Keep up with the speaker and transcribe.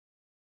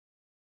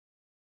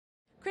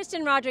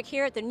Kristen Roderick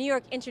here at the New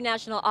York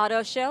International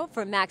Auto Show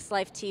for Max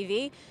Life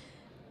TV.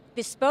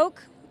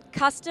 Bespoke,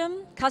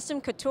 custom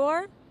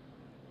couture.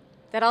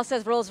 That all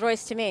says Rolls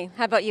Royce to me.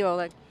 How about you,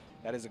 Oleg?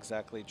 That is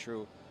exactly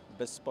true.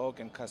 Bespoke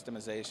and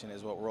customization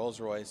is what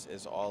Rolls Royce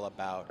is all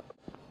about.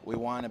 We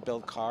want to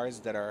build cars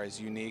that are as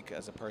unique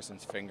as a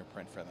person's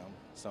fingerprint for them.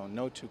 So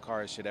no two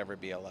cars should ever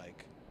be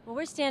alike. Well,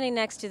 we're standing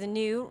next to the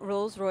new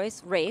Rolls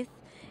Royce Wraith,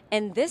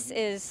 and this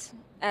is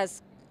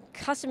as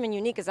custom and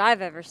unique as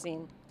I've ever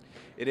seen.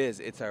 It is.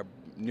 It's our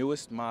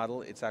newest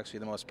model. It's actually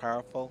the most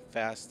powerful,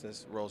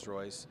 fastest Rolls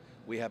Royce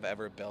we have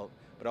ever built,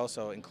 but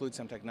also includes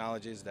some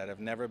technologies that have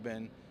never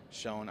been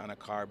shown on a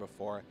car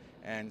before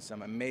and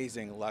some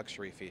amazing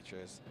luxury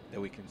features that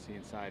we can see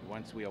inside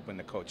once we open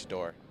the coach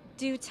door.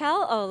 Do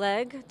tell,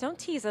 Oleg. Don't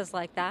tease us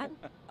like that.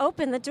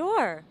 Open the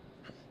door.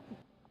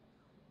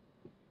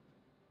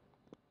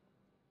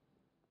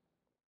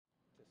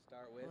 To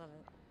start with,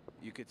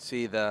 you could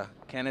see the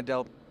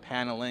Canadell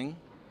paneling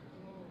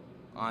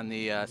on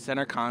the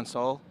center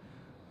console.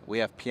 We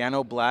have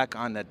piano black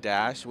on the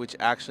dash, which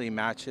actually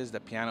matches the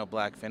piano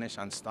black finish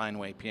on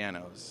Steinway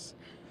pianos.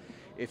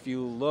 If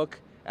you look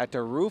at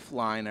the roof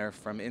liner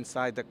from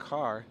inside the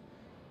car,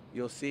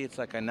 you'll see it's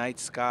like a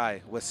night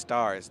sky with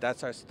stars.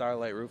 That's our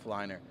Starlight roof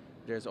liner.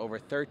 There's over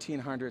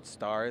 1,300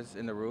 stars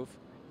in the roof,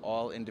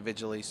 all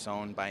individually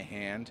sewn by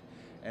hand.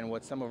 And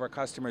what some of our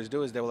customers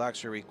do is they will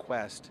actually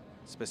request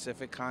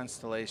specific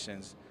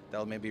constellations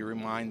that'll maybe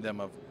remind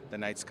them of the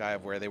night sky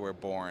of where they were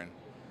born.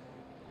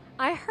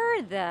 I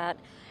heard that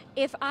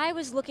if I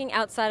was looking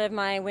outside of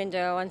my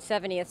window on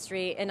 70th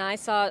Street and I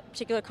saw a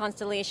particular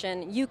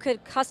constellation, you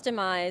could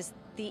customize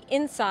the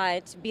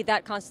inside to be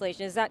that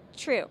constellation. Is that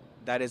true?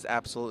 That is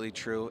absolutely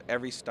true.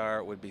 Every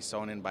star would be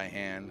sewn in by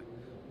hand.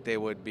 They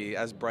would be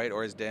as bright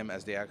or as dim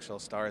as the actual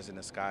stars in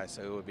the sky,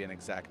 so it would be an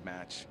exact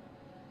match.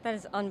 That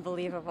is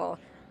unbelievable.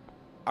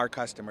 Our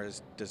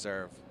customers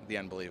deserve the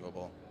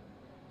unbelievable.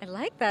 I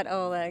like that,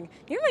 Oleg.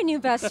 You're my new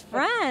best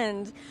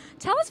friend.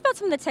 Tell us about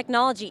some of the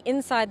technology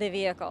inside the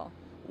vehicle.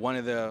 One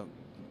of the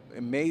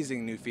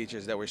amazing new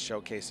features that we're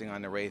showcasing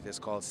on the Wraith is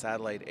called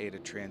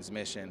satellite-aided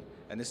transmission.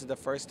 And this is the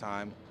first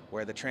time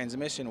where the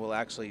transmission will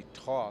actually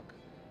talk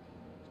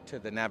to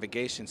the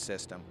navigation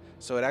system.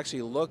 So it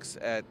actually looks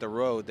at the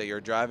road that you're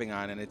driving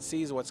on and it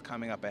sees what's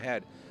coming up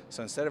ahead.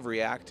 So instead of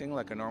reacting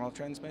like a normal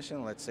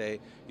transmission, let's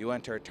say you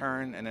enter a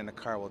turn and then the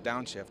car will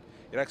downshift,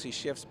 it actually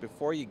shifts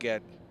before you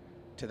get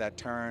to that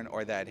turn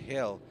or that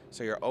hill,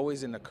 so you're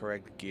always in the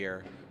correct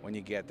gear when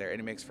you get there,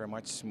 and it makes for a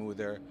much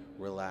smoother,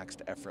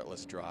 relaxed,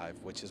 effortless drive,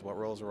 which is what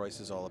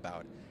Rolls-Royce is all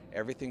about.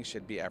 Everything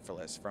should be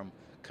effortless, from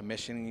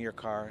commissioning your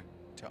car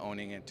to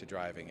owning it to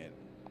driving it.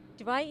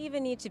 Do I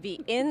even need to be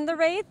in the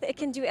Wraith? It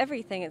can do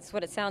everything. It's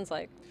what it sounds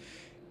like.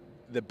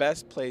 The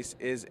best place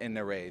is in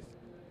the Wraith.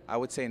 I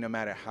would say no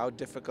matter how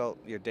difficult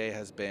your day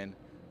has been,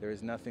 there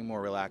is nothing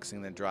more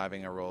relaxing than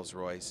driving a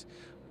Rolls-Royce.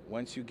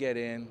 Once you get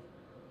in,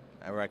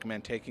 I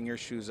recommend taking your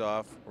shoes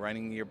off,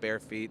 running your bare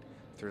feet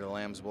through the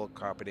lamb's wool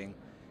carpeting.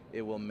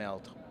 It will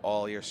melt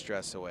all your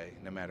stress away,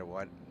 no matter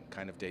what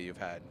kind of day you've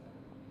had.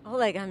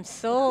 Oleg, I'm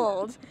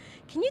sold.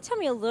 Can you tell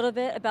me a little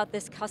bit about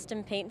this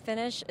custom paint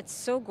finish? It's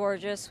so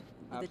gorgeous.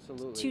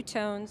 Absolutely. The two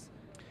tones.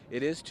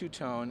 It is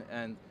two-tone,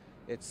 and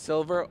it's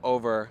silver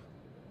over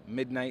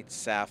midnight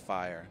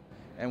sapphire.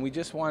 And we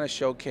just want to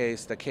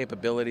showcase the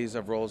capabilities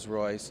of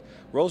Rolls-Royce.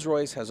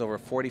 Rolls-Royce has over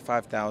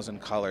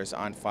 45,000 colors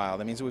on file.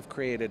 That means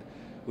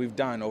we've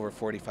done over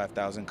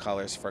 45,000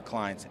 colors for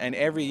clients. And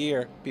every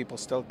year, people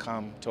still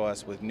come to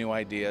us with new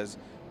ideas,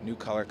 new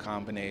color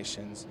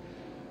combinations.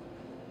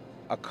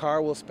 A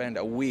car will spend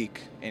a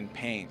week in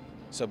paint.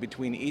 So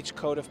between each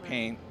coat of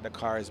paint, the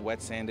car is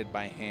wet sanded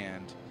by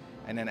hand.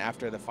 And then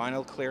after the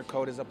final clear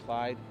coat is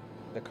applied,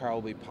 the car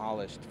will be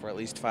polished for at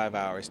least 5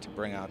 hours to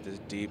bring out this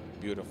deep,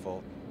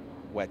 beautiful,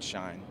 wet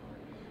shine.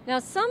 Now,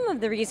 some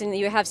of the reason that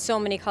you have so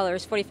many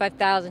colors,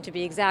 45,000 to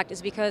be exact,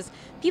 is because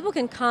people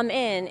can come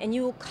in and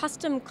you will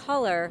custom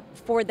color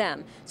for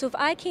them. So if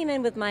I came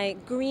in with my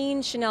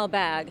green Chanel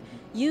bag,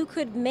 you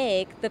could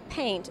make the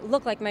paint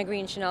look like my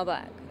green Chanel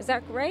bag. Is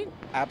that right?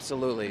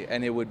 Absolutely,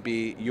 and it would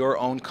be your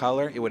own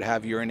color. It would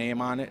have your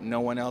name on it.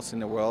 No one else in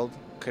the world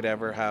could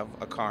ever have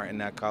a car in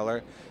that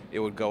color. It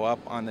would go up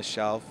on the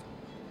shelf.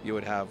 You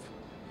would have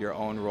your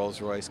own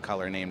Rolls-Royce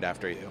color named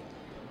after you.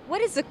 What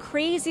is the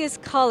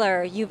craziest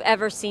color you've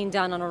ever seen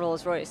done on a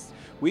Rolls-Royce?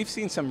 We've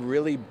seen some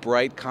really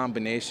bright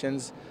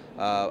combinations.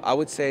 I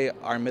would say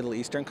our Middle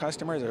Eastern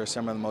customers are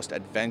some of the most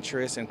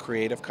adventurous and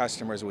creative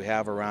customers we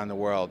have around the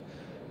world.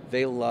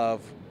 They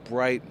love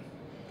bright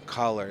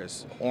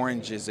colors,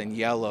 oranges and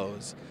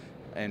yellows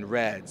and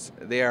reds.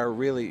 They are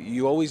really,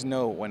 you always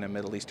know when a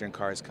Middle Eastern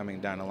car is coming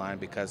down the line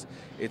because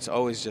it's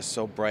always just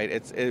so bright.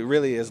 It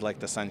really is like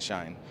the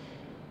sunshine.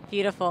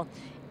 Beautiful.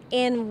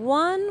 In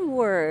one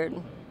word,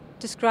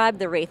 describe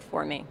the Wraith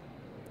for me.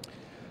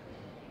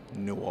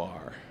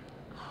 Noir.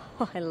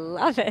 Oh, I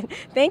love it.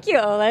 Thank you,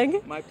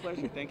 Oleg. My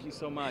pleasure. Thank you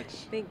so much.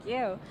 Thank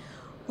you.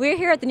 We're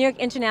here at the New York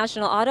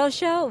International Auto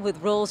Show with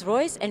Rolls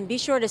Royce, and be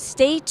sure to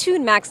stay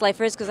tuned, Max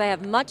Lifers, because I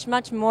have much,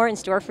 much more in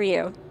store for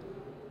you.